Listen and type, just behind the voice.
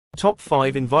Top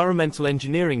 5 Environmental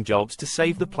Engineering Jobs to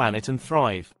Save the Planet and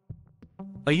Thrive.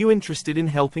 Are you interested in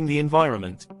helping the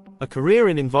environment? A career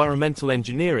in environmental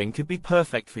engineering could be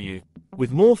perfect for you.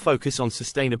 With more focus on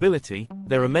sustainability,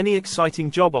 there are many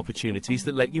exciting job opportunities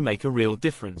that let you make a real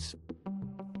difference.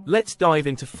 Let's dive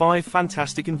into 5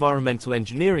 fantastic environmental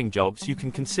engineering jobs you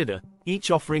can consider,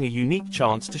 each offering a unique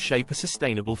chance to shape a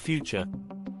sustainable future.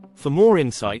 For more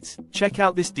insights, check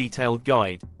out this detailed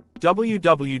guide.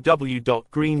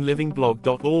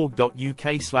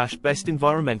 www.greenlivingblog.org.uk/best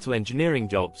environmental engineering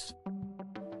jobs.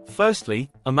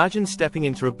 Firstly, imagine stepping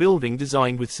into a building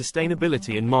designed with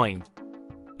sustainability in mind.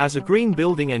 As a green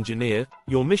building engineer,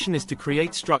 your mission is to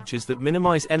create structures that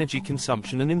minimize energy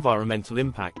consumption and environmental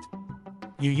impact.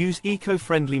 You use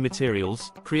eco-friendly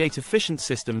materials, create efficient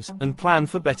systems, and plan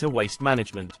for better waste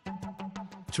management.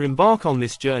 To embark on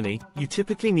this journey, you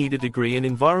typically need a degree in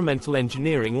environmental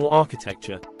engineering or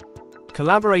architecture.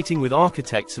 Collaborating with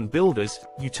architects and builders,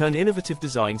 you turn innovative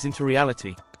designs into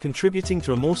reality, contributing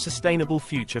to a more sustainable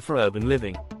future for urban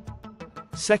living.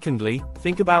 Secondly,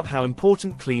 think about how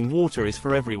important clean water is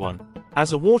for everyone.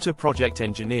 As a water project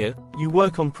engineer, you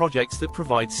work on projects that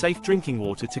provide safe drinking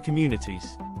water to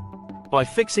communities. By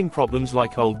fixing problems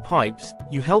like old pipes,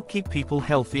 you help keep people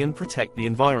healthy and protect the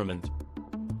environment.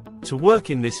 To work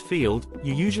in this field,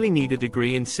 you usually need a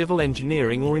degree in civil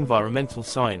engineering or environmental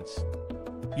science.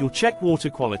 You'll check water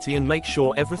quality and make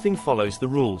sure everything follows the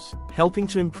rules, helping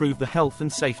to improve the health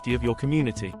and safety of your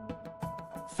community.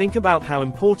 Think about how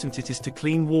important it is to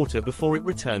clean water before it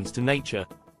returns to nature.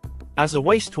 As a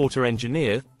wastewater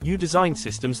engineer, you design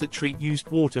systems that treat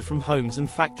used water from homes and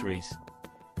factories.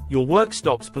 Your work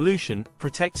stops pollution,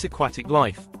 protects aquatic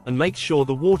life, and makes sure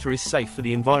the water is safe for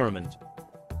the environment.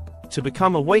 To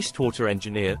become a wastewater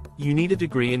engineer, you need a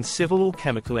degree in civil or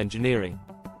chemical engineering.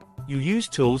 You use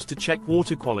tools to check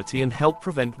water quality and help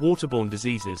prevent waterborne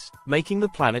diseases, making the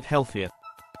planet healthier.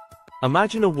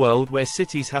 Imagine a world where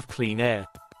cities have clean air.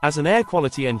 As an air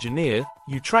quality engineer,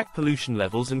 you track pollution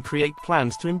levels and create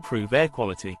plans to improve air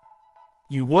quality.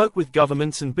 You work with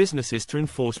governments and businesses to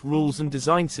enforce rules and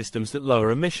design systems that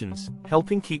lower emissions,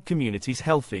 helping keep communities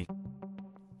healthy.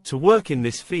 To work in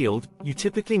this field, you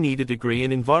typically need a degree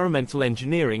in environmental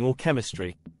engineering or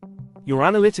chemistry. Your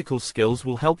analytical skills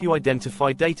will help you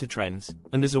identify data trends,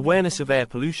 and as awareness of air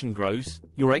pollution grows,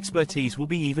 your expertise will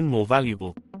be even more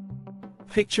valuable.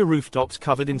 Picture rooftops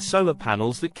covered in solar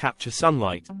panels that capture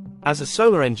sunlight. As a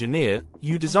solar engineer,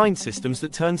 you design systems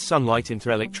that turn sunlight into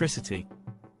electricity.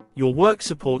 Your work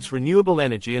supports renewable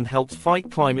energy and helps fight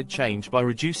climate change by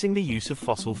reducing the use of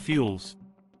fossil fuels.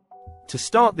 To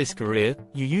start this career,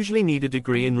 you usually need a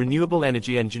degree in renewable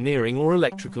energy engineering or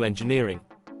electrical engineering.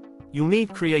 You'll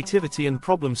need creativity and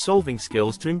problem-solving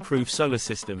skills to improve solar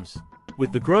systems.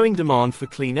 With the growing demand for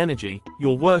clean energy,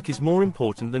 your work is more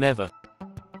important than ever.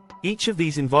 Each of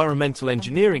these environmental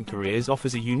engineering careers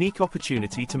offers a unique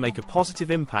opportunity to make a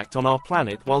positive impact on our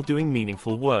planet while doing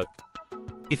meaningful work.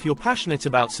 If you're passionate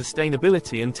about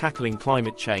sustainability and tackling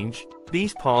climate change,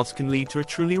 these paths can lead to a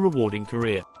truly rewarding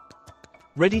career.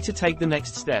 Ready to take the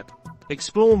next step?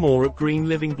 Explore more at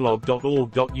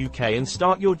greenlivingblog.org.uk and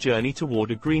start your journey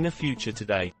toward a greener future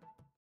today.